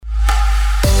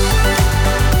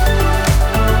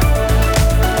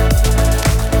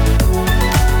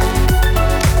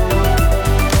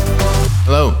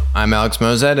I'm Alex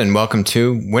Mozet, and welcome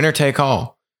to Winner Take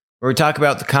All, where we talk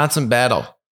about the constant battle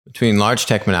between large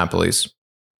tech monopolies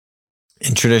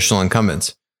and traditional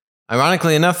incumbents.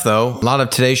 Ironically enough, though, a lot of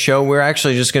today's show, we're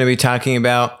actually just going to be talking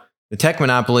about the tech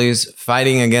monopolies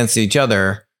fighting against each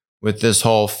other with this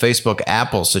whole Facebook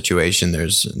Apple situation.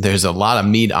 There's a lot of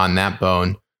meat on that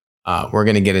bone. We're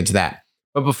going to get into that.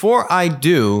 But before I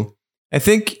do, I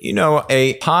think,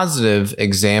 a positive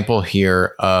example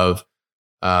here of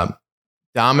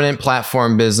dominant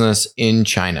platform business in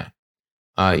China.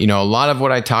 A lot of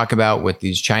what I talk about with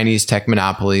these Chinese tech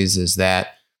monopolies is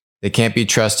that they can't be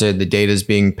trusted. The data is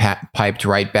being piped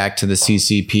right back to the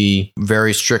CCP.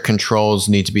 Very strict controls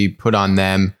need to be put on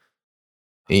them,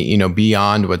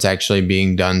 beyond what's actually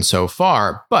being done so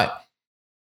far. But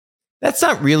that's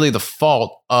not really the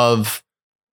fault of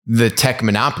the tech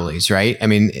monopolies, right? I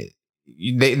mean,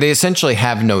 they essentially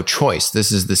have no choice.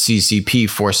 This is the CCP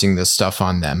forcing this stuff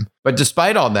on them. But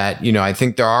despite all that, I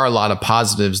think there are a lot of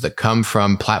positives that come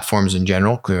from platforms in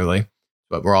general, clearly,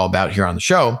 what we're all about here on the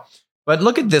show. But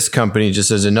look at this company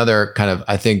just as another kind of,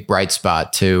 I think, bright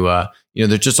spot to,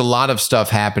 there's just a lot of stuff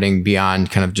happening beyond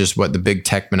kind of just what the big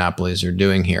tech monopolies are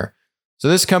doing here. So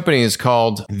this company is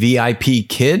called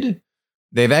VIPKid.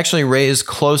 They've actually raised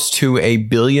close to $1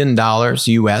 billion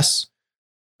US.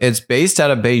 It's based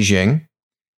out of Beijing.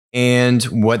 And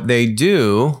what they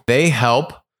do, they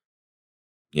help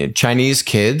Chinese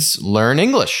kids learn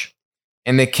English.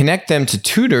 And they connect them to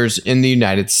tutors in the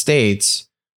United States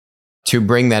to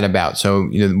bring that about. So,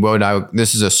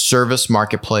 this is a service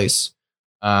marketplace.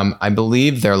 I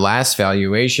believe their last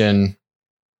valuation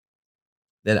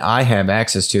that I have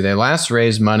access to, they last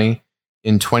raised money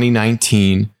in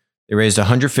 2019. They raised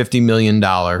 $150 million.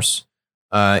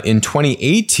 In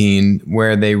 2018,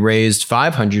 where they raised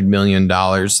 $500 million,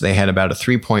 they had about a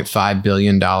 $3.5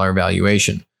 billion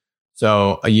valuation.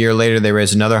 So a year later, they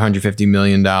raised another $150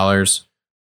 million.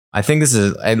 I think this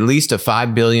is at least a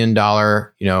 $5 billion,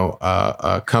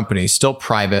 company, still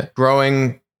private,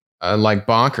 growing like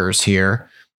bonkers here.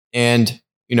 And,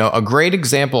 a great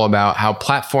example about how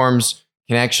platforms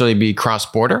can actually be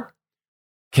cross-border,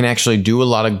 can actually do a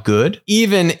lot of good,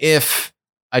 even if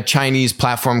a Chinese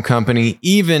platform company,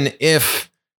 even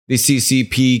if the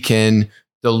CCP can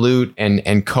dilute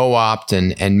and co-opt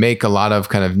and make a lot of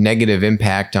kind of negative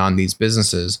impact on these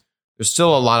businesses, there's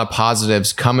still a lot of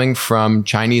positives coming from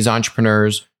Chinese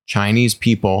entrepreneurs, Chinese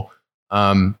people.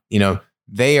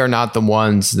 They are not the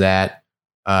ones that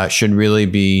should really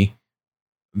be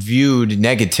viewed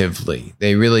negatively.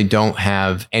 They really don't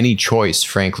have any choice,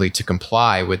 frankly, to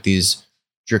comply with these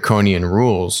draconian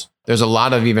rules. There's a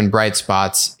lot of even bright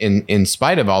spots in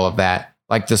spite of all of that,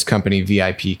 like this company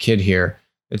VIPKid here.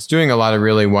 It's doing a lot of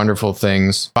really wonderful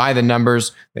things. By the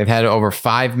numbers, they've had over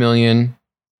 5 million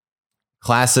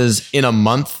classes in a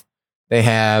month. They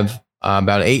have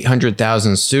about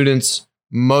 800,000 students,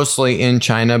 mostly in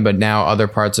China, but now other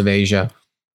parts of Asia.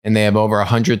 And they have over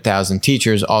 100,000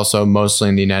 teachers, also mostly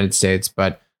in the United States,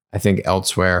 but I think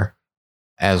elsewhere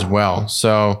as well.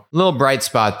 So a little bright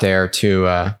spot there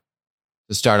to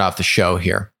start off the show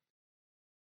here.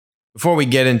 Before we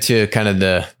get into kind of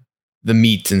the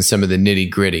meat and some of the nitty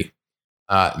gritty,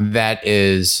 that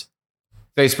is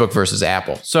Facebook versus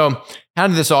Apple. So how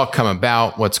did this all come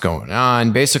about? What's going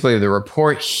on? Basically, the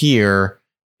report here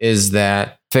is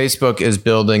that Facebook is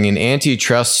building an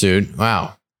antitrust suit.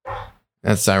 Wow,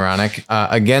 that's ironic.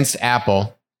 Against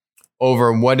Apple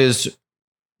over what is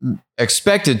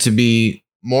expected to be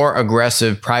more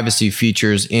aggressive privacy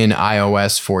features in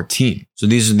iOS 14. So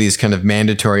these are these kind of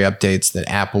mandatory updates that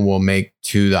Apple will make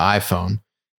to the iPhone.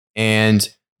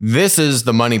 And this is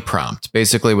the money prompt.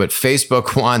 Basically, what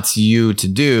Facebook wants you to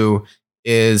do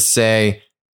is to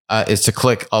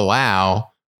click allow.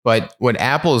 But what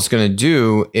Apple is going to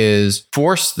do is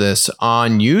force this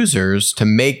on users to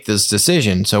make this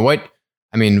decision. So what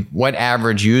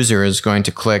average user is going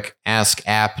to click ask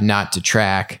app not to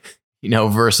track,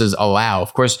 versus allow?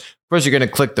 Of course, you're going to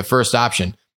click the first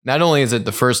option. Not only is it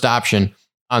the first option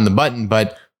on the button,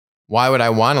 but why would I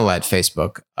want to let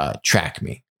Facebook track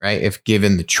me, right? If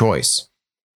given the choice.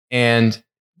 And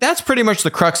that's pretty much the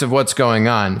crux of what's going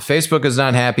on. Facebook is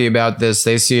not happy about this.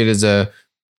 They see it as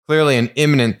clearly an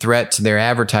imminent threat to their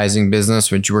advertising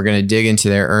business, which we're going to dig into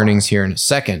their earnings here in a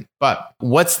second. But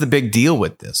what's the big deal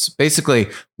with this? Basically,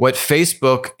 what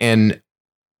Facebook and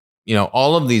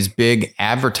all of these big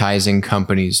advertising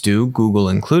companies do, Google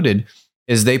included,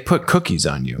 is they put cookies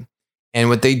on you. And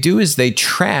what they do is they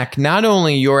track not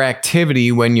only your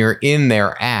activity when you're in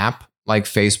their app, like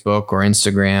Facebook or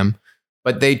Instagram,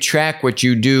 but they track what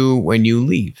you do when you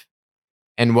leave.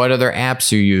 and what other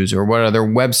apps you use or what other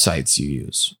websites you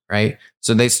use, right?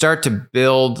 So they start to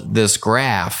build this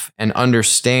graph and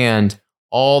understand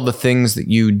all the things that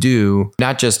you do,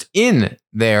 not just in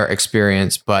their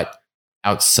experience, but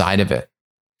outside of it.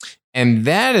 And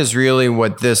that is really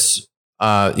what this,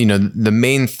 the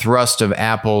main thrust of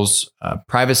Apple's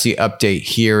privacy update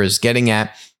here is getting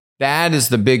at. That is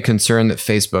the big concern that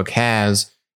Facebook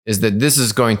has, is that this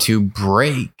is going to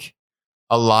break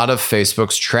a lot of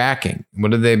Facebook's tracking.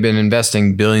 What have they been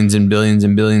investing billions and billions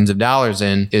and billions of dollars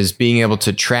in, is being able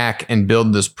to track and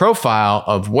build this profile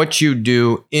of what you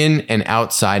do in and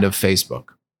outside of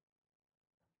Facebook.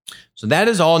 So that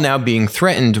is all now being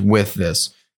threatened with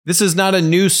this. This is not a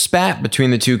new spat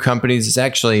between the two companies. It's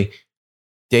actually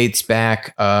dates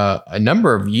back a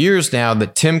number of years now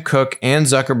that Tim Cook and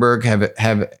Zuckerberg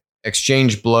have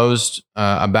exchanged blows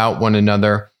about one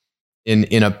another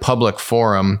in a public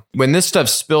forum. When this stuff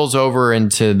spills over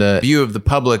into the view of the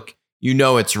public, you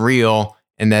know it's real,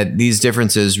 and that these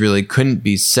differences really couldn't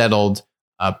be settled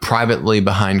privately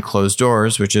behind closed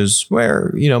doors, which is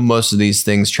where, most of these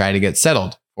things try to get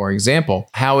settled. For example,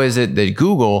 how is it that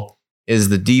Google is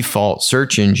the default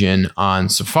search engine on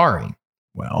Safari?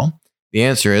 Well, the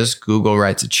answer is Google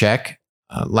writes a check.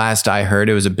 Last I heard,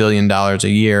 it was $1 billion a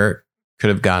year. Could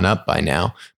have gone up by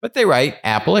now, but they write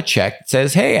Apple a check that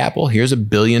says, "Hey, Apple, here's $1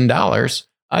 billion.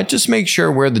 Just make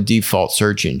sure we're the default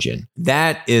search engine."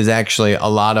 That is actually a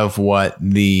lot of what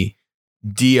the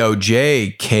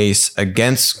DOJ case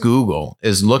against Google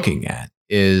is looking at,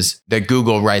 is that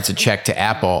Google writes a check to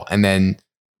Apple and then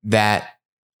that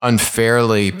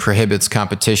unfairly prohibits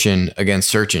competition against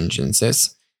search engines.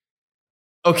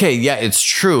 Okay, yeah, it's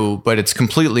true, but it's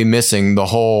completely missing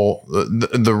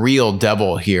the real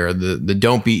devil here, the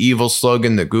 "don't be evil"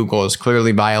 slogan that Google has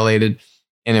clearly violated.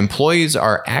 And employees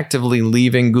are actively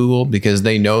leaving Google because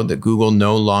they know that Google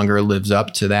no longer lives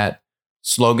up to that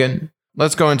slogan.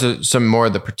 Let's go into some more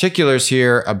of the particulars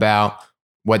here about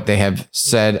what they have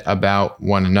said about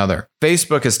one another.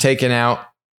 Facebook has taken out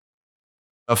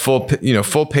a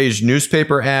full page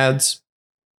newspaper ads.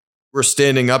 We're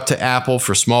standing up to Apple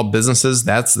for small businesses.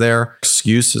 That's their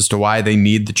excuse as to why they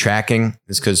need the tracking,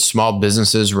 is because small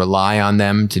businesses rely on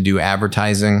them to do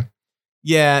advertising.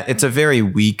 Yeah, it's a very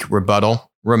weak rebuttal.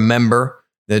 Remember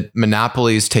that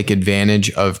monopolies take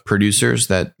advantage of producers,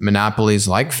 that monopolies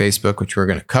like Facebook, which we're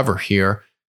going to cover here,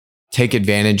 take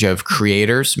advantage of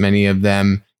creators, many of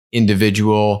them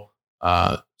individual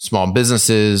small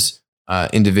businesses,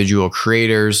 individual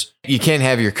creators. You can't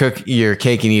have your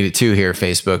cake and eat it too here,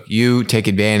 Facebook. You take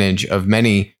advantage of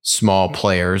many small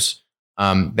players.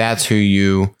 That's who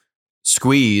you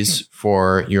squeeze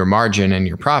for your margin and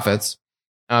your profits.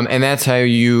 And that's who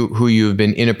you've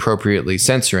been inappropriately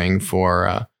censoring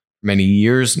for many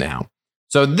years now.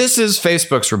 So this is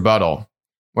Facebook's rebuttal.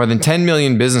 More than 10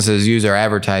 million businesses use our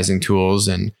advertising tools,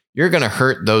 and you're going to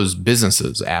hurt those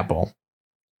businesses, Apple.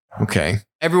 Okay.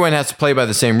 Everyone has to play by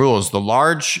the same rules, the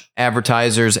large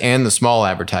advertisers and the small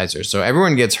advertisers. So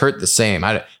everyone gets hurt the same.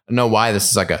 I don't know why this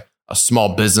is like a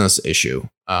small business issue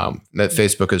that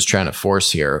Facebook is trying to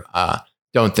force here.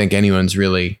 Don't think anyone's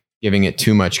really giving it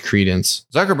too much credence.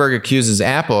 Zuckerberg accuses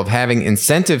Apple of having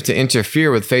incentive to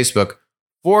interfere with Facebook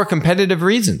for competitive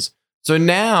reasons. So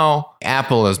now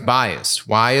Apple is biased.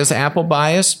 Why is Apple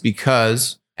biased?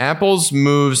 Because Apple's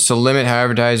moves to limit how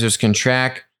advertisers can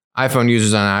track iPhone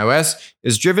users on iOS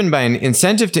is driven by an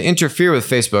incentive to interfere with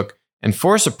Facebook and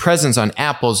force a presence on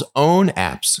Apple's own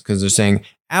apps, because they're saying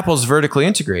Apple's vertically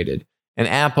integrated. And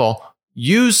Apple,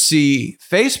 you see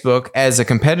Facebook as a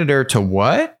competitor to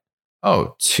what?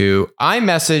 Oh, to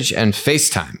iMessage and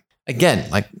FaceTime. Again,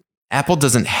 like Apple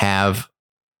doesn't have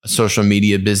a social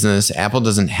media business. Apple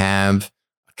doesn't have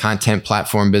a content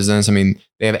platform business. I mean,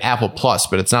 they have Apple Plus,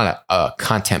 but it's not a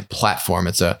content platform.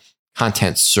 It's a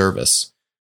content service.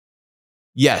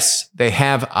 Yes, they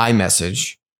have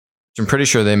iMessage, which I'm pretty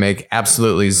sure they make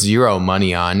absolutely zero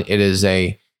money on. It is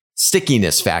a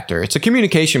stickiness factor. It's a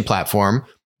communication platform,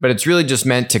 but it's really just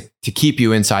meant to keep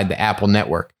you inside the Apple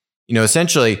network.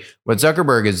 Essentially what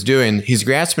Zuckerberg is doing, he's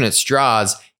grasping at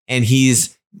straws and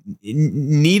he's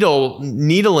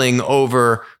needling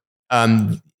over,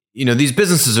 these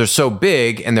businesses are so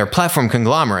big and they're platform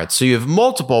conglomerates. So you have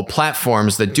multiple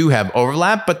platforms that do have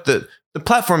overlap, but the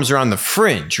platforms are on the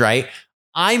fringe, right?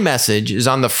 iMessage is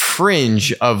on the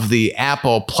fringe of the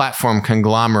Apple platform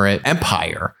conglomerate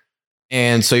empire.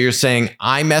 And so you're saying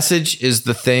iMessage is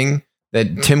the thing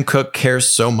that Tim Cook cares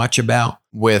so much about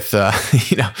with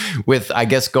I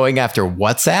guess going after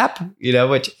WhatsApp,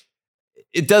 which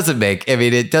it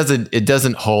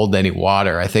doesn't hold any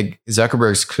water. I think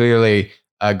Zuckerberg's clearly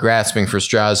grasping for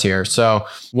straws here. So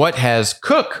what has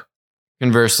Cook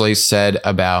conversely said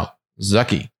about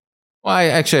Zucky? Well, I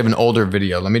actually have an older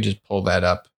video. Let me just pull that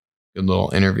up. Good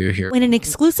little interview here. In an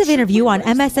exclusive interview on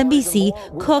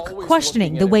MSNBC, Cook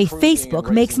questioning the way Facebook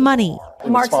makes money.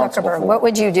 Mark Zuckerberg, what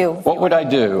would you do? What would I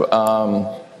do?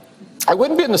 I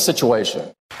wouldn't be in this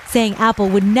situation. Saying Apple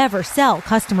would never sell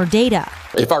customer data.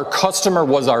 If our customer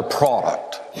was our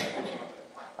product,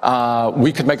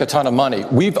 we could make a ton of money.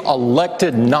 We've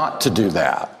elected not to do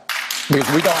that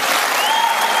because we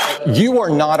don't. You are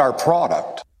not our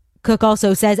product. Cook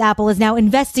also says Apple is now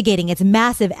investigating its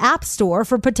massive app store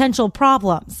for potential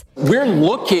problems. We're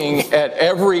looking at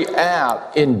every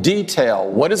app in detail.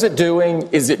 What is it doing?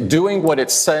 Is it doing what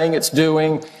it's saying it's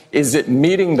doing? Is it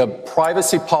meeting the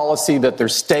privacy policy that they're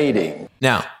stating?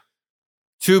 Now,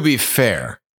 to be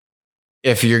fair,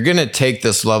 if you're going to take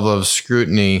this level of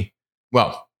scrutiny,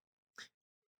 well,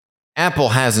 Apple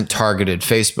hasn't targeted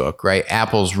Facebook, right?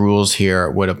 Apple's rules here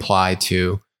would apply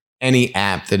to any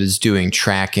app that is doing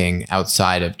tracking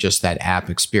outside of just that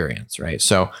app experience, right?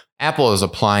 So Apple is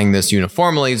applying this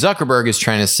uniformly. Zuckerberg is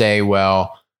trying to say,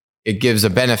 well, it gives a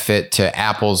benefit to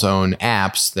Apple's own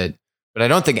apps but I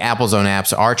don't think Apple's own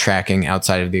apps are tracking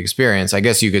outside of the experience. I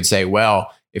guess you could say, well,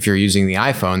 if you're using the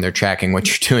iPhone, they're tracking what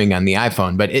you're doing on the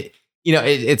iPhone, but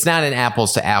it's not an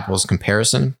apples to apples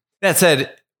comparison. That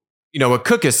said, what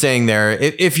Cook is saying there,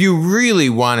 if you really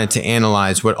wanted to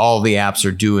analyze what all the apps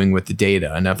are doing with the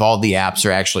data and if all the apps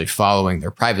are actually following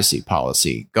their privacy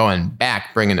policy, going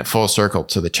back, bringing it full circle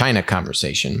to the China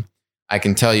conversation, I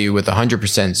can tell you with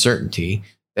 100% certainty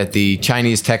that the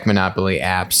Chinese tech monopoly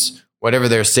apps, whatever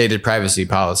their stated privacy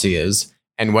policy is,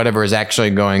 and whatever is actually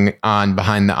going on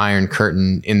behind the Iron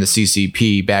Curtain in the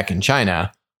CCP back in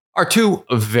China are two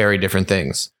very different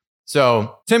things.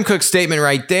 So Tim Cook's statement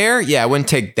right there, I wouldn't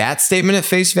take that statement at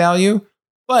face value,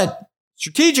 but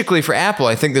strategically for Apple,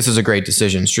 I think this is a great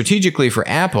decision. Strategically for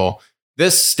Apple,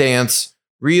 this stance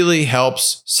really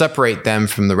helps separate them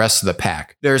from the rest of the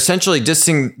pack. They're essentially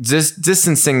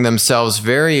distancing themselves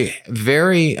very,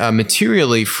 very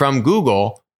materially from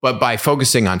Google, but by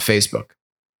focusing on Facebook.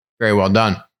 Very well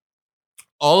done.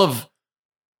 All of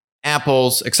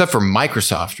Apple's, except for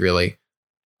Microsoft, really,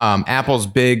 Apple's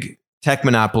big tech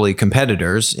monopoly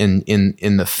competitors in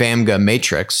the FAMGA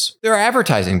matrix, they're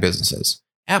advertising businesses.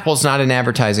 Apple's not an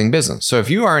advertising business. So if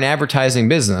you are an advertising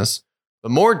business, the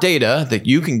more data that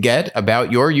you can get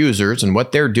about your users and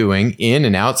what they're doing in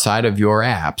and outside of your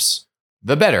apps,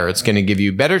 the better. It's going to give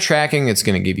you better tracking. It's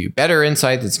going to give you better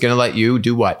insight. It's going to let you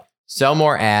do what? Sell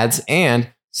more ads and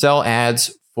sell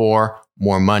ads for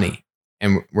more money.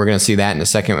 And we're going to see that in a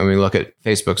second when we look at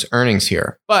Facebook's earnings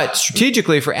here. But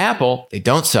strategically for Apple, they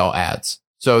don't sell ads.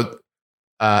 So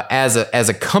as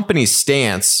a company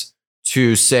stance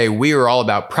to say we are all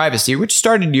about privacy, which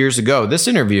started years ago, this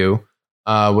interview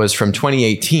was from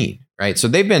 2018, right? So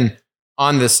they've been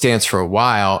on this stance for a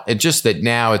while. It's just that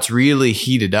now it's really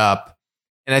heated up.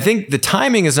 And I think the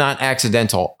timing is not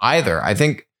accidental either. I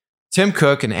think Tim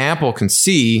Cook and Apple can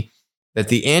see that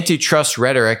the antitrust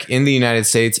rhetoric in the United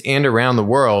States and around the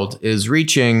world is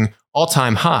reaching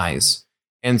all-time highs.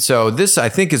 And so this, I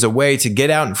think, is a way to get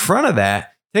out in front of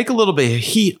that, take a little bit of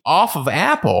heat off of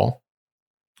Apple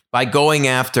by going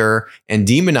after and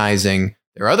demonizing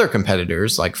their other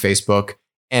competitors like Facebook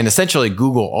and essentially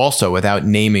Google also without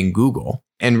naming Google,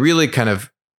 and really kind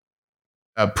of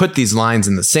put these lines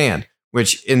in the sand,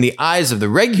 which in the eyes of the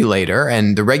regulator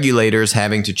and the regulators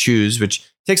having to choose, which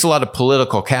takes a lot of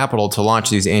political capital to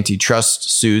launch these antitrust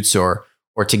suits or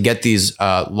to get these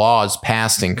laws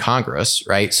passed in Congress,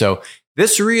 right? So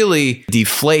this really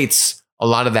deflates a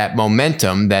lot of that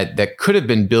momentum that could have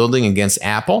been building against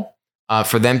Apple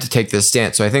for them to take this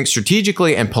stance. So I think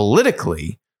strategically and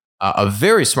politically, a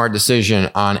very smart decision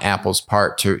on Apple's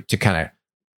part to kind of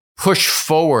push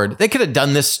forward. They could have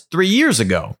done this 3 years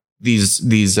ago.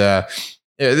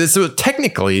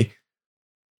 Technically,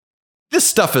 this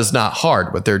stuff is not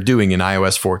hard, what they're doing in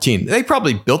iOS 14. They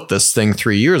probably built this thing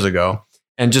 3 years ago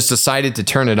and just decided to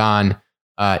turn it on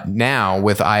now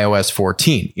with iOS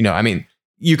 14.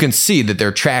 You can see that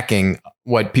they're tracking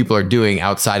what people are doing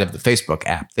outside of the Facebook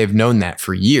app. They've known that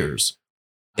for years.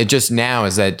 It just now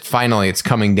is that finally it's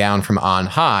coming down from on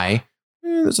high.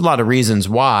 There's a lot of reasons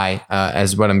why,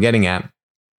 as what I'm getting at,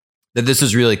 that this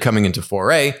is really coming into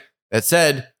foray. That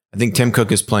said, I think Tim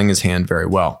Cook is playing his hand very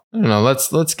well. I don't know.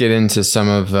 Let's get into some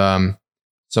of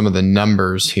the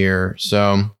numbers here.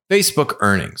 So Facebook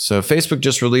earnings. So Facebook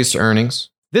just released earnings.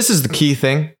 This is the key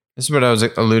thing. This is what I was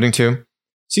alluding to.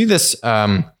 See this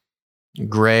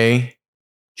gray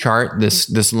chart,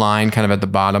 this line kind of at the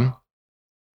bottom?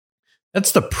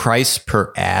 That's the price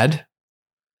per ad.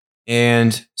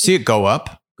 and see it go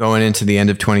up going into the end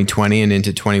of 2020 and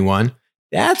into 21.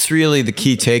 That's really the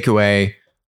key takeaway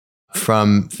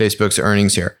from Facebook's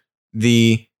earnings here.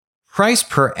 The price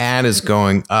per ad is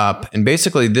going up, and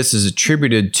basically this is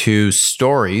attributed to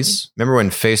stories. Remember when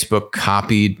Facebook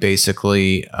copied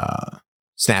basically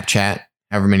Snapchat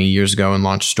however many years ago and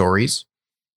launched stories?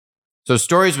 So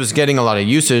stories was getting a lot of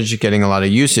usage, getting a lot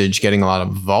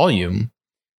of volume,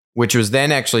 which was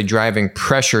then actually driving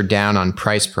pressure down on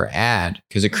price per ad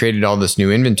because it created all this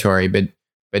new inventory.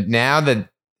 But now that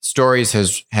stories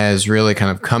has really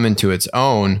kind of come into its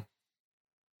own,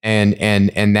 and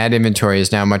that inventory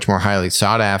is now much more highly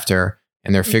sought after,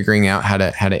 and they're figuring out how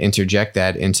to interject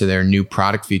that into their new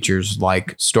product features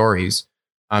like stories.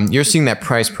 You're seeing that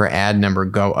price per ad number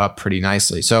go up pretty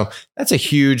nicely. So that's a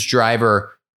huge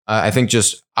driver, I think,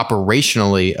 just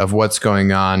operationally of what's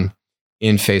going on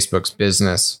in Facebook's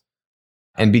business.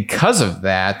 And because of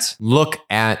that, look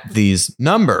at these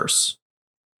numbers.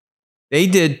 They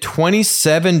did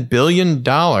 $27 billion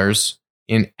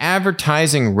in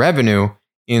advertising revenue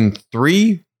in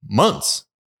 3 months.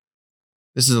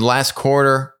 This is the last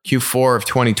quarter, Q4 of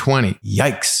 2020.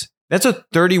 Yikes. That's a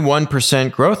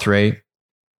 31% growth rate,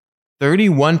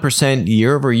 31%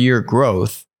 year over year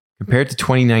growth compared to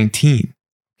 2019.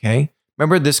 Okay.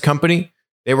 Remember this company?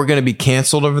 They were going to be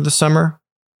canceled over the summer.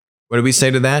 What did we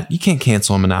say to that? You can't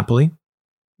cancel a monopoly.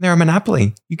 They're a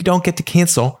monopoly. You don't get to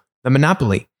cancel the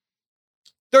monopoly.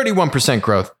 31%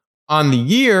 growth on the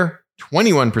year,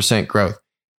 21% growth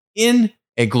in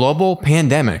a global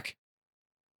pandemic.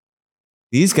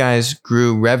 These guys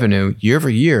grew revenue year over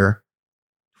year,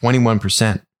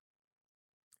 21%.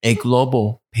 A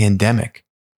global pandemic.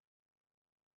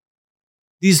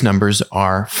 These numbers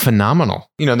are phenomenal.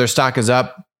 You know, their stock is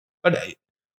up, but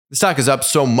the stock is up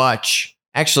so much.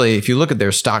 Actually, if you look at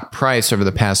their stock price over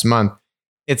the past month,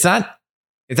 it's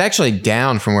actually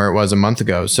down from where it was a month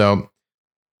ago. So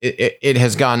it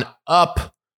has gone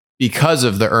up because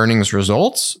of the earnings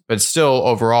results, but still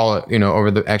overall, you know,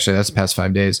 that's the past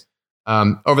 5 days.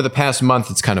 Over the past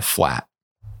month, it's kind of flat.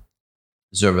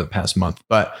 It's over the past month,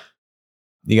 but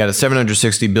you got a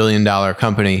 $760 billion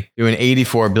company doing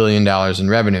 $84 billion in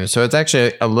revenue. So it's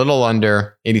actually a little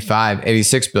under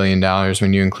 $86 billion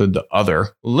when you include the other, a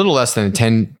little less than a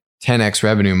 10x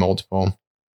revenue multiple.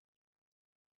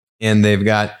 And they've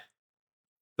got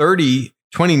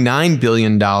 $29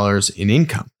 billion in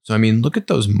income. So, I mean, look at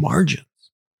those margins.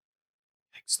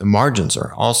 The margins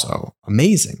are also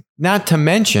amazing. Not to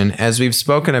mention, as we've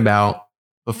spoken about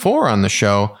before on the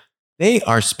show, they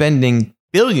are spending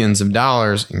billions of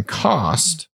dollars in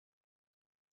cost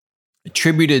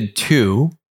attributed to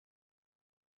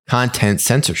content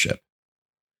censorship.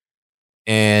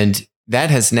 And that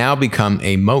has now become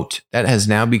a moat. That has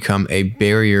now become a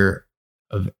barrier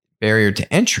to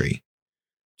entry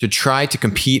to try to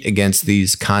compete against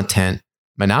these content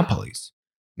monopolies.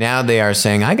 Now they are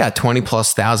saying, I got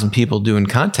 20,000+ people doing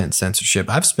content censorship.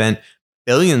 I've spent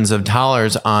billions of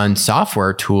dollars on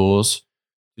software tools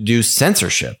to do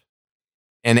censorship.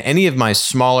 And any of my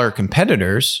smaller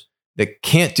competitors that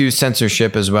can't do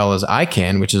censorship as well as I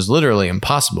can, which is literally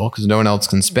impossible because no one else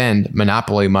can spend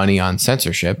monopoly money on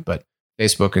censorship, but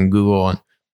Facebook and Google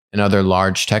and other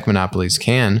large tech monopolies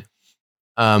can.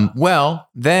 Well,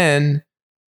 then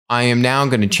I am now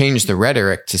going to change the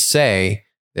rhetoric to say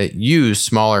that you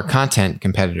smaller content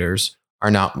competitors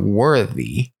are not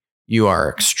worthy. You are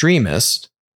extremist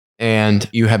and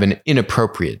you have an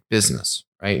inappropriate business,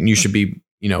 right? And you should be,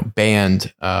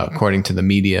 banned according to the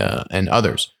media and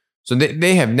others. So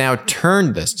they have now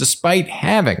turned this, despite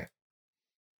having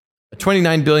a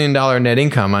 $29 billion net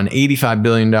income on $85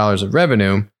 billion of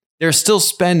revenue, they're still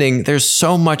spending, there's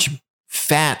so much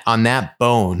fat on that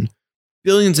bone,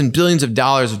 billions and billions of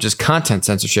dollars of just content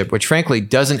censorship, which frankly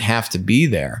doesn't have to be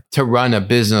there to run a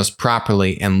business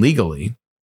properly and legally.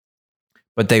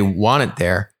 But they want it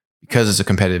there because it's a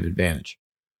competitive advantage.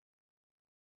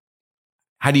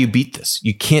 How do you beat this?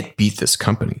 You can't beat this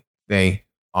company. They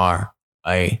are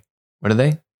what are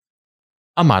they?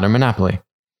 A modern monopoly.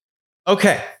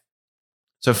 Okay.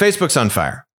 So Facebook's on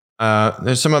fire.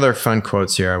 There's some other fun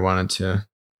quotes here I wanted to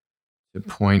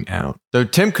point out. So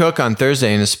Tim Cook on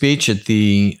Thursday in a speech at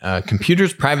the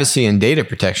Computers, Privacy, and Data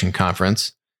Protection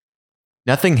Conference,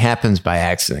 nothing happens by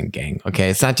accident, gang. Okay.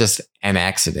 It's not just an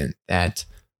accident that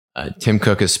Tim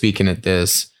Cook is speaking at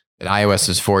this, that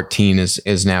iOS 14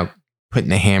 is now putting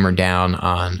the hammer down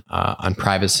on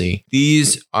privacy.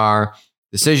 These are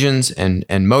decisions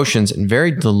and motions and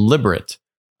very deliberate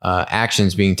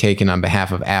actions being taken on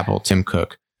behalf of Apple, Tim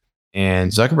Cook.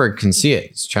 And Zuckerberg can see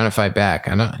it. He's trying to fight back.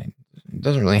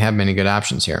 doesn't really have many good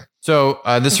options here. So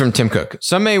this is from Tim Cook.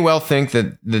 Some may well think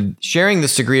that sharing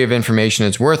this degree of information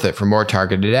is worth it for more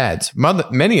targeted ads.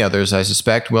 Many others, I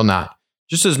suspect, will not.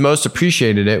 Just as most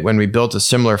appreciated it when we built a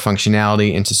similar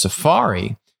functionality into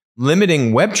Safari,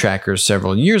 limiting web trackers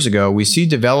several years ago, we see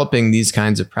developing these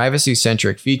kinds of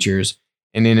privacy-centric features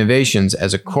and innovations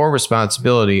as a core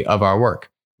responsibility of our work.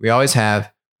 We always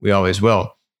have, we always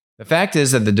will. The fact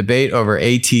is that the debate over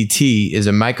ATT is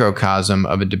a microcosm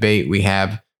of a debate we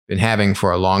have been having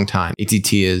for a long time.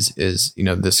 ATT is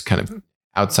this kind of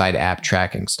outside app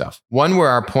tracking stuff. One where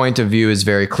our point of view is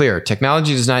very clear.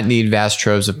 Technology does not need vast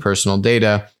troves of personal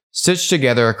data stitched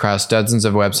together across dozens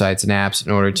of websites and apps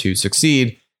in order to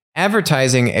succeed.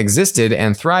 Advertising existed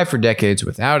and thrived for decades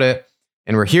without it,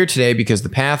 and we're here today because the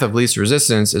path of least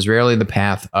resistance is rarely the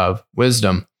path of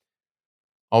wisdom.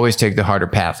 Always take the harder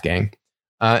path, gang.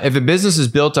 If a business is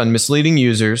built on misleading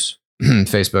users,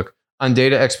 Facebook, on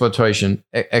data exploitation,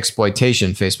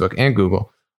 Facebook and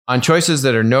Google, on choices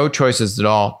that are no choices at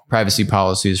all, privacy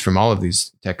policies from all of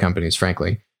these tech companies,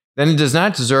 frankly, then it does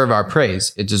not deserve our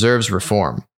praise. It deserves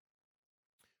reform.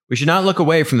 We should not look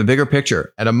away from the bigger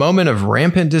picture. At a moment of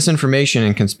rampant disinformation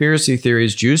and conspiracy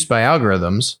theories juiced by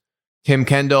algorithms, Tim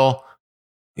Kendall,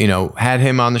 had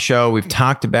him on the show. We've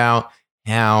talked about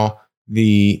how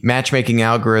the matchmaking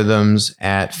algorithms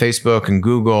at Facebook and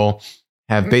Google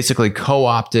have basically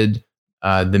co-opted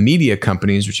the media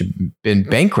companies, which have been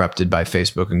bankrupted by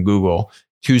Facebook and Google,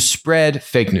 to spread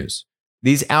fake news.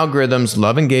 These algorithms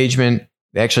love engagement.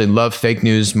 They actually love fake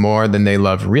news more than they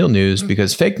love real news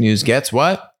because fake news gets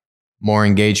what? More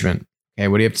engagement. Okay,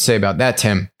 what do you have to say about that,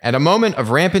 Tim? At a moment of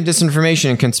rampant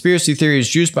disinformation and conspiracy theories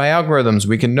juiced by algorithms,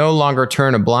 we can no longer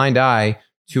turn a blind eye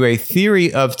to a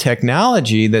theory of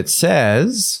technology that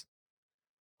says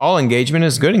all engagement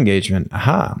is good engagement.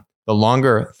 Aha. The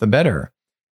longer, the better.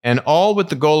 And all with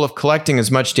the goal of collecting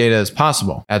as much data as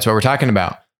possible. That's what we're talking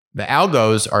about. The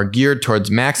algos are geared towards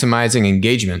maximizing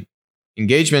engagement.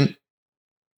 Engagement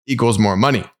equals more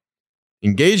money.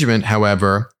 Engagement,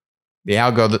 however, the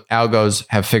algos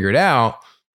have figured out,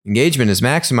 engagement is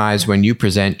maximized when you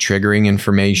present triggering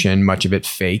information, much of it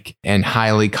fake, and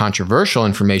highly controversial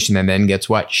information that then gets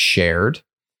what? Shared.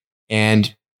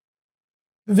 And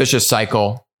the vicious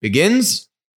cycle begins.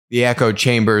 The echo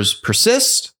chambers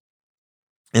persist.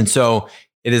 And so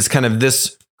it is kind of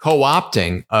this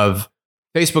co-opting of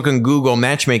Facebook and Google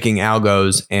matchmaking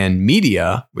algos and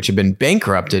media, which have been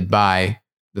bankrupted by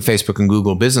the Facebook and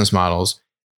Google business models,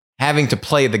 having to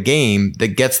play the game that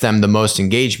gets them the most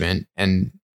engagement.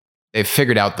 And they've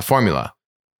figured out the formula.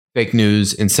 Fake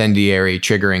news, incendiary,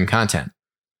 triggering content.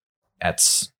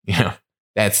 That's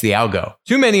the algo.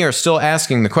 Too many are still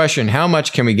asking the question, how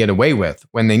much can we get away with?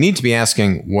 When they need to be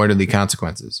asking, what are the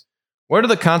consequences? What are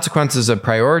the consequences of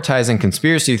prioritizing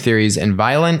conspiracy theories and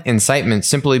violent incitement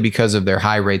simply because of their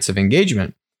high rates of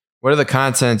engagement? What are the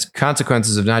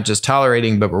consequences of not just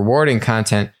tolerating but rewarding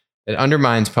content that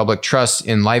undermines public trust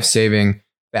in life-saving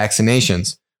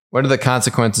vaccinations? What are the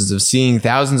consequences of seeing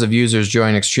thousands of users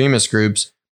join extremist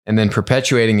groups and then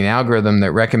perpetuating an algorithm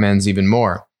that recommends even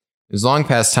more? It is long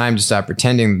past time to stop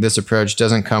pretending that this approach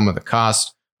doesn't come with a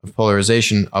cost of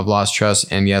polarization, of lost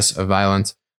trust, and yes, of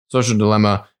violence. Social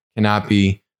dilemma cannot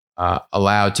be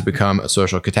allowed to become a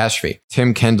social catastrophe.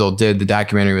 Tim Kendall did. The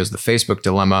documentary was The Facebook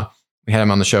Dilemma. We had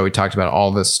him on the show. We talked about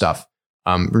all this stuff.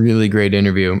 Really great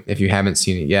interview if you haven't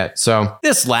seen it yet. So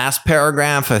this last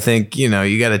paragraph, I think, you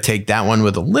got to take that one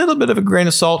with a little bit of a grain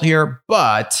of salt here,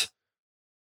 but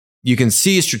you can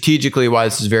see strategically why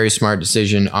this is a very smart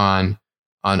decision on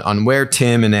where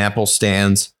Tim and Apple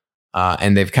stands.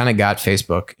 And they've kind of got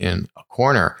Facebook in a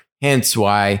corner. Hence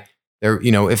why they're,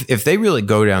 if they really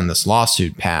go down this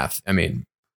lawsuit path, I mean,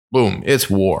 boom, it's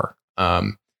war.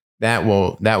 That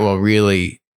will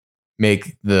really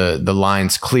make the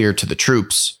lines clear to the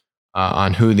troops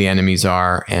on who the enemies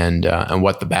are and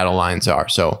what the battle lines are.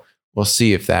 So we'll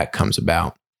see if that comes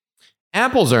about.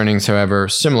 Apple's earnings, however,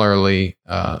 similarly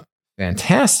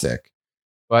fantastic,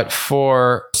 but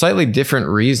for slightly different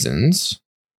reasons,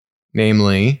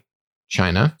 namely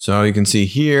China. So you can see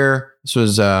here, this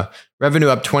was revenue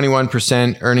up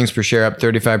 21%, earnings per share up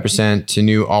 35% to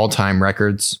new all-time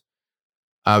records.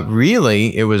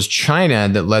 Really, it was China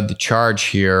that led the charge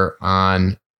here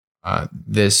on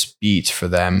this beat for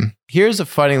them. Here's a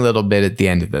funny little bit at the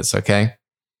end of this, okay?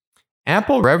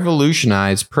 Apple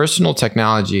revolutionized personal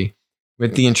technology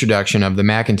with the introduction of the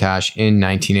Macintosh in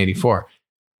 1984.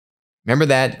 Remember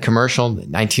that commercial,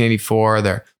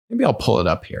 1984? Maybe I'll pull it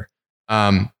up here.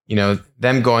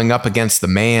 them going up against the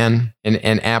man,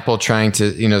 and Apple trying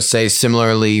to, say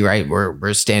similarly, right?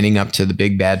 We're standing up to the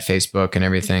big bad Facebook and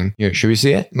everything. Should we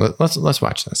see it? Let's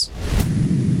watch this.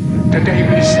 Today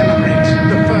we celebrate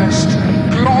the first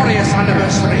glorious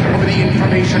anniversary of the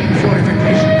Information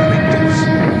Purification Directives.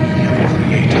 We have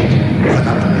created, for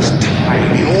the first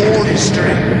time in all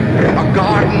history, a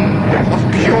garden of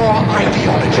pure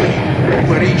ideology,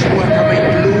 where each worker may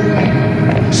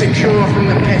bloom, secure from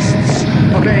the pests,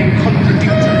 obeying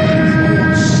contradictory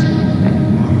reports.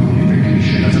 Our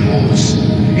unification, of course,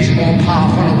 is more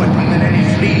powerful a weapon than any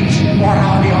fleet or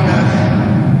army on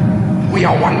earth. We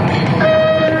are one people,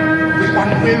 with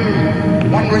one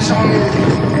will, one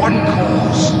resolve, one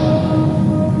cause.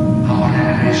 Our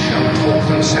enemies shall talk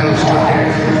themselves to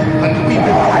death, and we will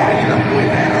bury them with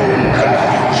their own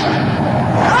confusion.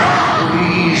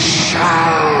 We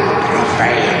shall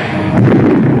prevail.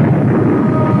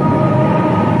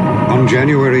 On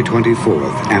January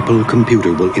 24th, Apple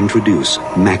Computer will introduce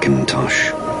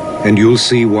Macintosh. And you'll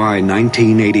see why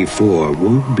 1984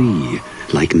 won't be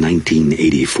like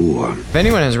 1984. If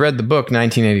anyone has read the book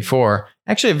 1984,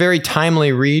 actually a very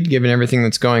timely read given everything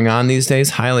that's going on these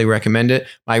days. Highly recommend it.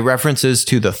 My references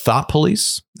to the Thought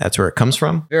Police, that's where it comes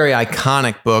from. Very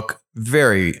iconic book,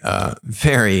 very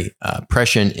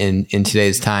prescient in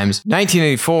today's times.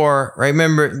 1984, right?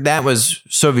 Remember, that was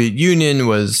Soviet Union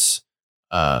was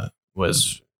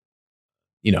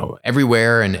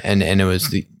everywhere, and it was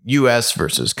the US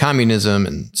versus communism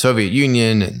and Soviet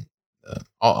Union and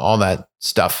all that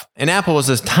stuff. And Apple was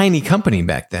this tiny company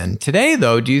back then. Today,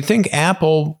 though, do you think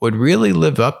Apple would really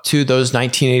live up to those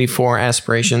 1984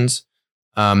 aspirations?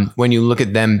 When you look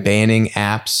at them banning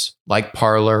apps like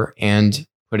Parler and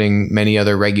putting many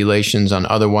other regulations on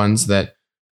other ones that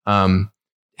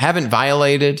haven't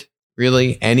violated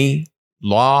really any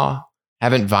law,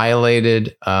 haven't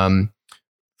violated,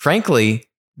 frankly,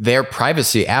 their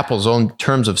privacy, Apple's own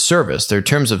terms of service. Their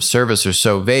terms of service are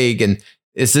so vague, and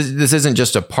this isn't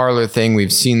just a Parler thing.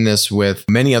 We've seen this with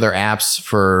many other apps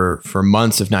for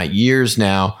months, if not years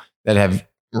now, that have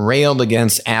railed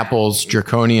against Apple's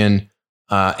draconian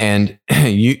and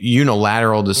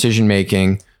unilateral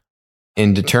decision-making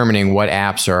in determining what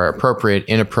apps are appropriate,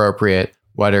 inappropriate,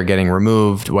 what are getting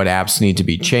removed, what apps need to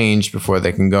be changed before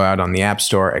they can go out on the App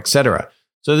Store, etc.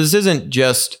 So this isn't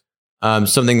just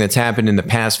something that's happened in the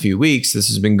past few weeks. This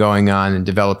has been going on, and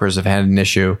developers have had an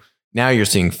issue. Now you're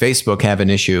seeing Facebook have an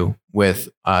issue with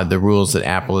the rules that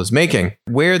Apple is making.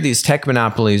 Where these tech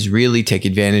monopolies really take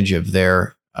advantage of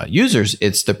their users,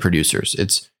 it's the producers.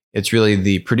 It's really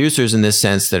the producers in this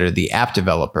sense that are the app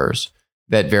developers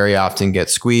that very often get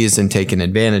squeezed and taken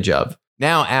advantage of.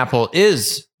 Now Apple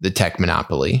is the tech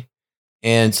monopoly.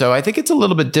 And so I think it's a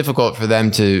little bit difficult for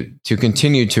them to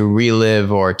continue to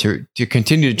relive or to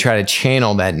continue to try to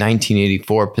channel that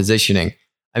 1984 positioning.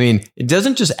 I mean, it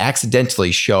doesn't just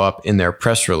accidentally show up in their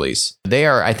press release. They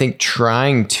are, I think,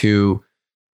 trying to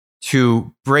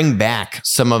bring back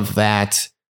some of that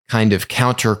kind of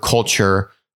counterculture,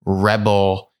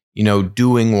 rebel,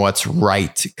 doing what's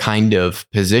right kind of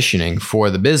positioning for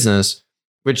the business,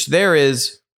 which there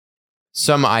is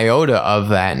some iota of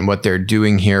that in what they're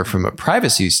doing here from a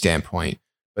privacy standpoint.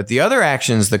 But the other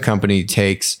actions the company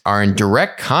takes are in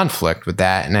direct conflict with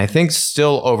that, and I think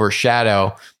still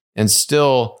overshadow and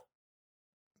still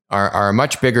are a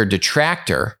much bigger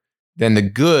detractor than the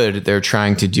good they're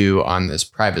trying to do on this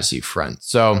privacy front.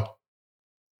 So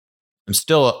I'm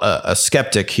still a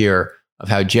skeptic here of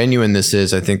how genuine this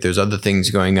is. I think there's other things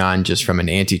going on just from an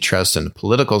antitrust and a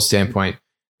political standpoint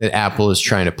that Apple is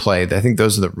trying to play. I think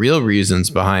those are the real reasons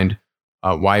behind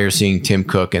why you're seeing Tim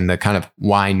Cook and the kind of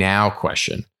why now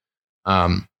question.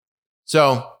 And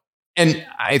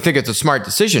I think it's a smart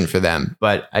decision for them,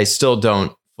 but I still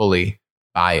don't fully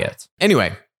buy it.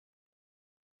 Anyway,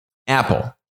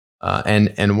 Apple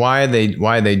and why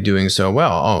are they doing so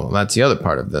well? Oh, that's the other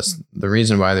part of this. The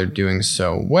reason why they're doing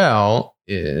so well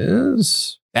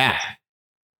is that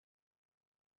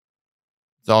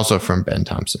it's also from Ben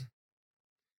Thompson.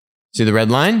 See the red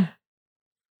line?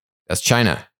 That's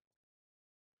China.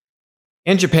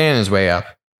 And Japan is way up.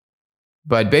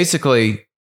 But basically,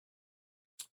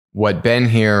 what Ben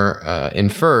here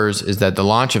infers is that the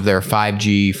launch of their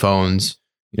 5G phones,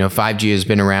 5G has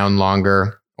been around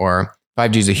longer, or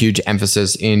 5G is a huge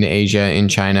emphasis in Asia, in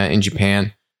China, in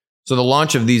Japan. So the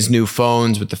launch of these new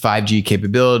phones with the 5G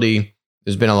capability,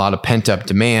 there's been a lot of pent-up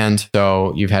demand.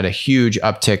 So you've had a huge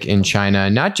uptick in China.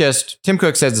 Not just, Tim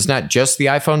Cook says it's not just the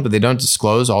iPhone, but they don't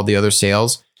disclose all the other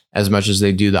sales as much as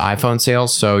they do the iPhone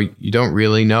sales. So you don't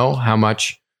really know how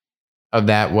much of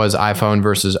that was iPhone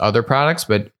versus other products.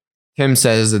 But Tim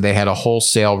says that they had a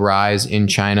wholesale rise in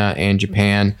China and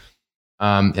Japan.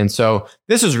 And so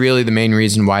this is really the main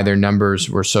reason why their numbers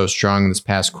were so strong this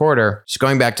past quarter. Just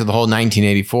going back to the whole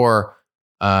 1984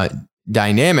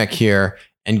 dynamic here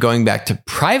and going back to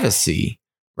privacy,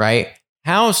 right?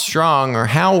 How strong or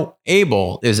how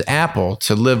able is Apple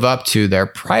to live up to their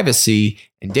privacy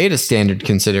and data standard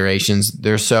considerations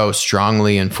they're so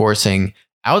strongly enforcing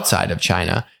outside of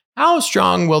China? How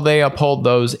strong will they uphold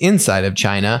those inside of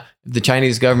China if the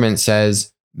Chinese government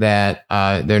says that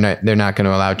they're not going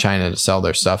to allow China to sell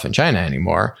their stuff in China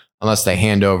anymore unless they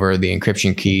hand over the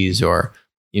encryption keys or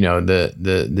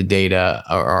the data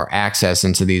or access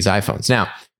into these iPhones?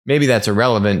 Now, maybe that's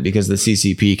irrelevant because the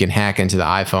CCP can hack into the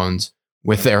iPhones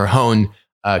with their own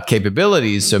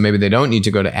capabilities, so maybe they don't need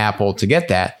to go to Apple to get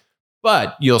that.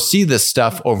 But you'll see this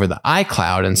stuff over the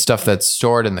iCloud and stuff that's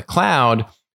stored in the cloud,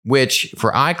 which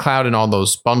for iCloud and all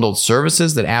those bundled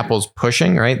services that Apple's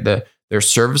pushing, right? Their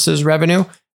services revenue,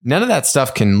 none of that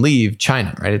stuff can leave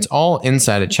China, right? It's all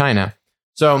inside of China.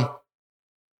 So,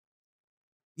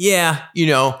 yeah,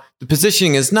 the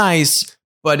positioning is nice,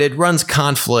 but it runs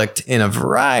conflict in a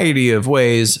variety of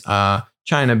ways.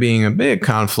 China being a big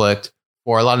conflict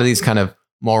for a lot of these kind of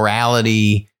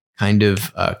morality kind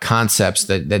of concepts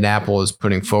that Apple is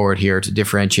putting forward here to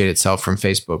differentiate itself from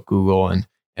Facebook, Google, and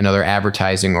other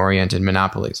advertising-oriented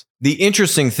monopolies. The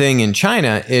interesting thing in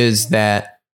China is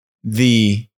that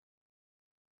the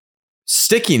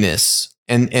stickiness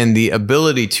and the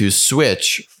ability to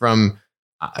switch from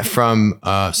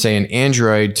say an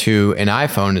Android to an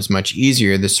iPhone is much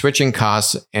easier. The switching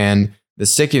costs and the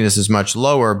stickiness is much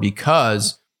lower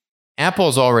because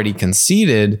Apple's already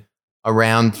conceded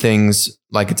around things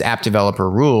like its app developer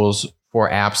rules for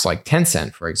apps like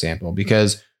Tencent, for example,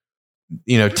 because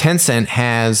Tencent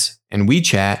has, and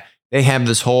WeChat, they have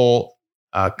this whole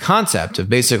concept of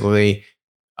basically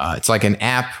it's like an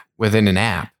app within an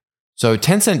app. So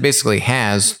Tencent basically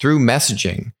has, through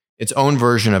messaging, its own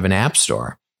version of an app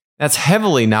store. That's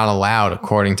heavily not allowed,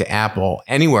 according to Apple,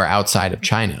 anywhere outside of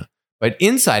China. But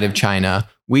inside of China,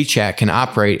 WeChat can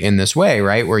operate in this way,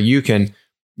 right? Where you can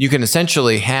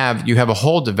essentially have a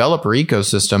whole developer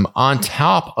ecosystem on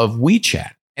top of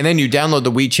WeChat. And then you download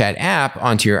the WeChat app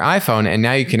onto your iPhone, and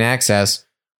now you can access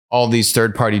all these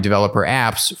third-party developer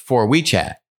apps for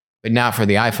WeChat, but not for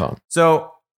the iPhone.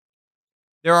 So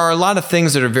there are a lot of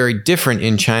things that are very different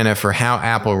in China for how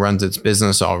Apple runs its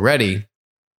business already.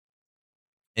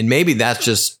 And maybe that's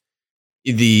just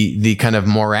the kind of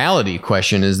morality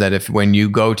question, is that if when you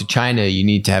go to China, you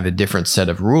need to have a different set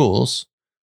of rules,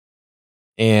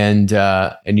 and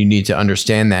you need to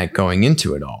understand that going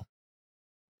into it all.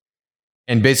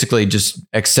 And basically just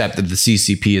accept that the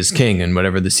CCP is king and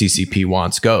whatever the CCP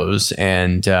wants goes.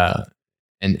 And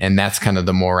that's kind of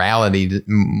the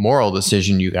moral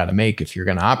decision you got to make if you're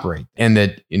going to operate. And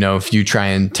that, if you try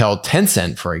and tell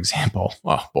Tencent, for example,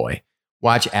 oh boy,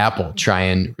 watch Apple try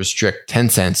and restrict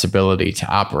Tencent's ability to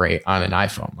operate on an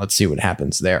iPhone. Let's see what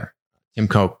happens there. Tim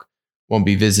Cook won't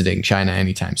be visiting China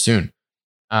anytime soon.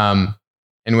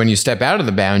 And when you step out of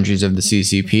the boundaries of the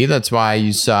CCP, that's why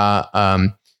you saw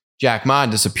Jack Ma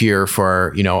disappear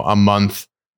for, a month,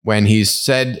 when he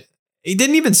said he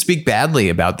didn't even speak badly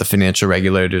about the financial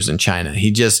regulators in China.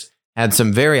 He just had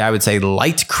some very, I would say,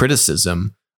 light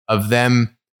criticism of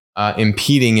them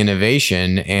impeding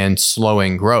innovation and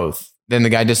slowing growth. Then the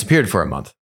guy disappeared for a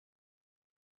month.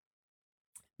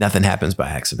 Nothing happens by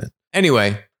accident.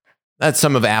 Anyway, that's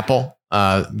some of Apple.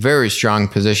 Very strong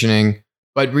positioning,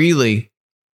 but really,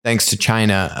 thanks to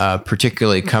China,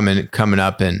 particularly coming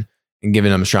up and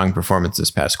giving them a strong performance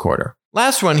this past quarter.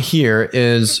 Last one here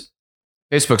is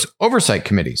Facebook's oversight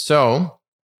committee. So,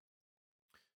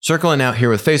 circling out here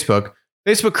with Facebook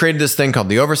created this thing called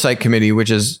the oversight committee, which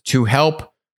is to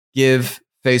help give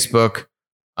Facebook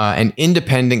an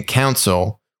independent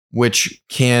counsel which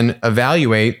can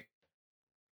evaluate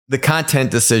the content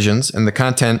decisions and the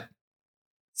content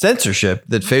censorship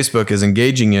that Facebook is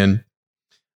engaging in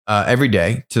every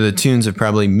day, to the tunes of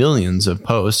probably millions of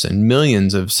posts and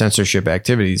millions of censorship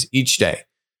activities each day.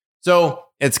 So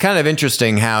it's kind of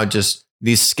interesting how just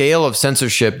the scale of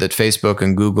censorship that Facebook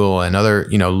and Google and other,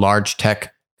 large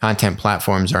tech content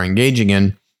platforms are engaging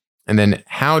in. And then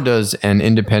how does an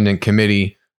independent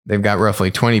committee, they've got roughly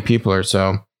 20 people or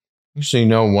so. Actually,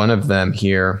 know one of them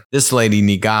here. This lady,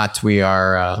 Nigat, we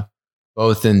are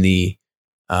both in the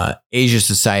Asia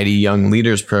Society Young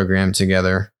Leaders Program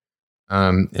together.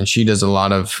 And she does a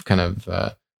lot of kind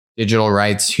of digital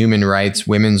rights, human rights,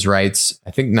 women's rights,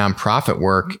 I think nonprofit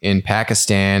work in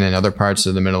Pakistan and other parts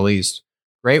of the Middle East.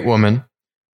 Great woman.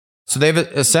 So they've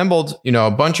assembled, a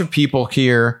bunch of people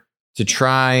here to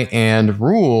try and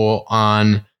rule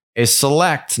on a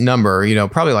select number,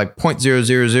 probably like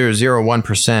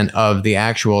 0.00001% of the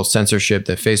actual censorship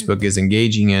that Facebook is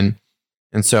engaging in.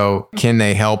 And so can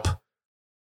they help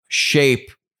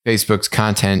shape Facebook's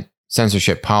content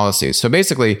censorship policies? So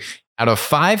basically, out of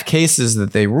 5 cases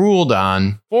that they ruled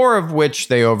on, 4 of which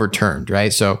they overturned,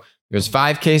 right? So there's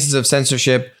 5 cases of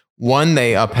censorship. 1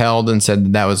 they upheld and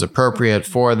said that was appropriate.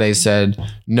 4 they said,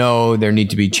 no, there need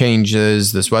to be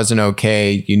changes. This wasn't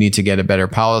okay. You need to get a better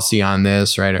policy on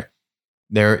this, right? Or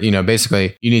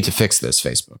basically you need to fix this,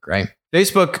 Facebook, right?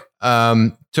 Facebook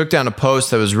took down a post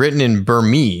that was written in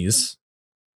Burmese.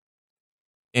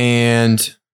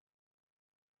 And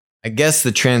I guess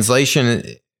the translation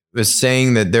was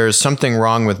saying that there is something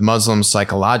wrong with Muslims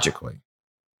psychologically.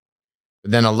 But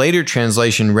then a later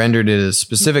translation rendered it as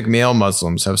specific male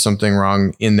Muslims have something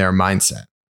wrong in their mindset,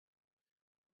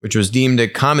 which was deemed a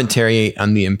commentary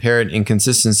on the apparent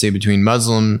inconsistency between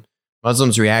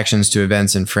Muslims' reactions to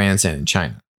events in France and in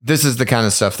China. This is the kind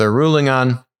of stuff they're ruling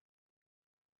on.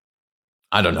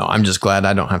 I don't know. I'm just glad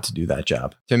I don't have to do that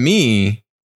job. To me,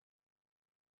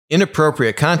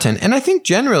 inappropriate content, and I think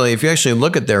generally, if you actually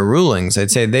look at their rulings,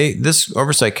 I'd say this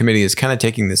oversight committee is kind of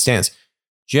taking the stance.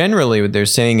 Generally, what they're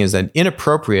saying is that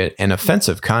inappropriate and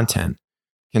offensive content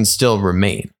can still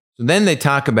remain. So then they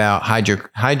talk about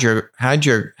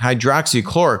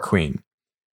hydroxychloroquine.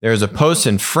 There's a post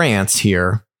in France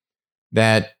here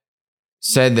that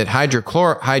said that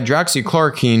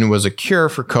hydroxychloroquine was a cure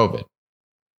for COVID.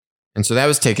 And so that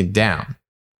was taken down.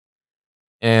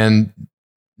 And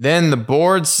then the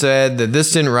board said that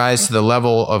this didn't rise to the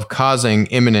level of causing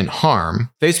imminent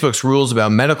harm. Facebook's rules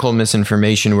about medical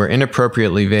misinformation were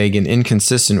inappropriately vague and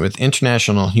inconsistent with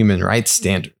international human rights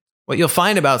standards. What you'll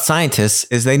find about scientists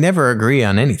is they never agree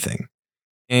on anything.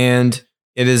 And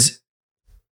it is...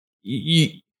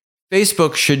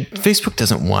 Facebook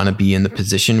doesn't want to be in the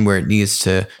position where it needs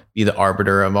to be the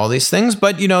arbiter of all these things,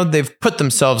 but they've put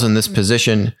themselves in this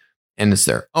position, and it's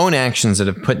their own actions that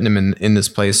have put them in this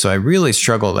place. So I really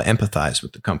struggle to empathize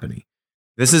with the company.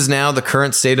 This is now the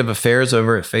current state of affairs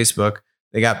over at Facebook.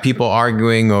 They got people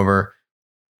arguing over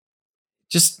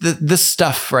just this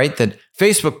stuff, right? That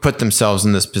Facebook put themselves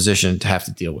in this position to have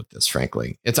to deal with this,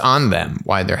 frankly. It's on them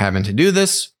why they're having to do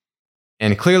this.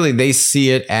 And clearly they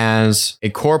see it as a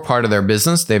core part of their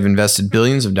business. They've invested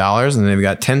billions of dollars and they've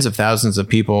got tens of thousands of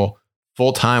people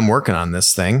full-time working on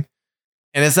this thing.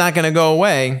 And it's not going to go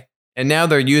away. And now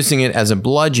they're using it as a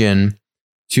bludgeon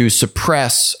to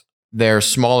suppress their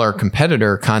smaller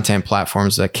competitor content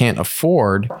platforms that can't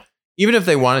afford, even if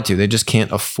they wanted to, they just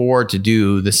can't afford to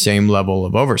do the same level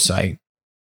of oversight.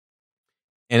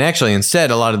 And actually,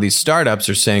 instead, a lot of these startups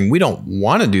are saying, we don't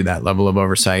want to do that level of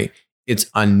oversight. It's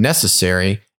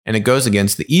unnecessary, and it goes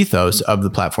against the ethos of the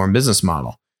platform business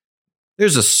model.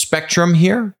 There's a spectrum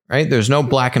here, right? There's no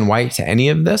black and white to any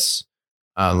of this,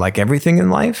 like everything in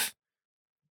life.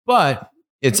 But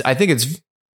I think it's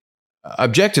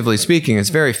objectively speaking, it's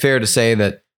very fair to say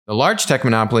that the large tech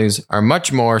monopolies are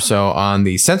much more so on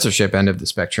the censorship end of the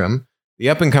spectrum. The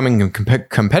up-and-coming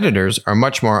competitors are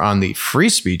much more on the free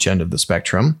speech end of the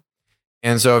spectrum.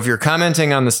 And so if you're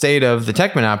commenting on the state of the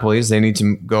tech monopolies, they need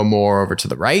to go more over to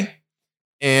the right.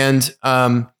 And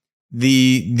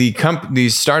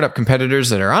these startup competitors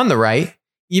that are on the right,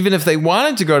 even if they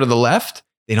wanted to go to the left,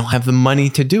 they don't have the money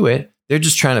to do it. They're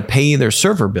just trying to pay their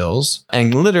server bills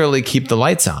and literally keep the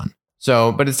lights on.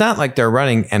 So, but it's not like they're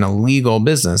running an illegal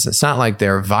business. It's not like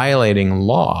they're violating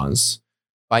laws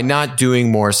by not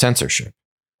doing more censorship.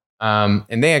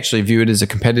 And they actually view it as a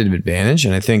competitive advantage.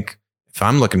 And I think if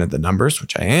I'm looking at the numbers,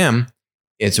 which I am,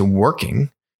 it's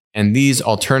working. And these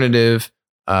alternative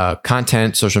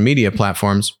content social media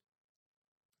platforms,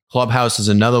 Clubhouse is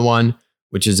another one,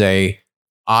 which is a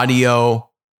audio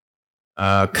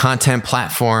content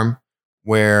platform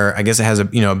where I guess it has a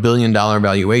 $1 billion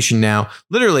valuation now.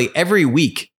 Literally every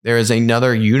week there is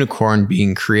another unicorn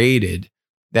being created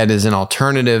that is an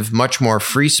alternative, much more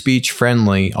free speech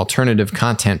friendly alternative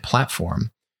content platform.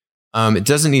 It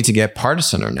doesn't need to get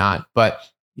partisan or not, but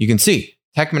you can see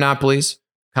tech monopolies,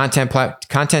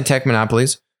 content tech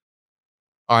monopolies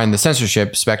are in the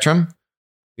censorship spectrum.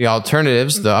 The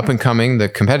alternatives, the up and coming, the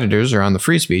competitors are on the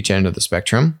free speech end of the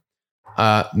spectrum.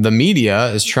 The media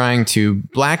is trying to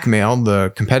blackmail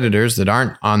the competitors that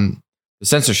aren't on the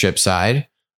censorship side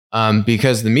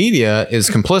because the media is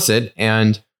complicit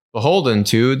and beholden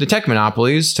to the tech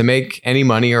monopolies to make any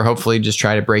money or hopefully just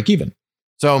try to break even.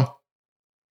 So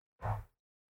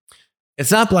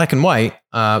it's not black and white,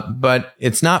 but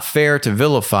it's not fair to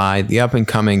vilify the up and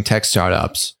coming tech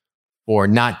startups for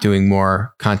not doing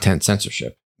more content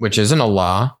censorship, which isn't a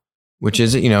law, which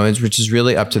is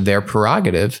really up to their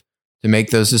prerogative to make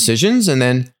those decisions and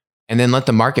then let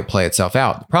the market play itself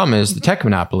out. The problem is the tech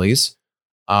monopolies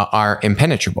are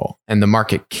impenetrable, and the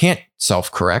market can't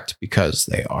self-correct because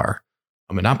they are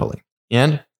a monopoly.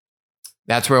 And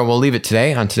that's where we'll leave it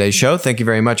today on today's show. Thank you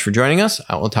very much for joining us.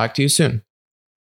 I will talk to you soon.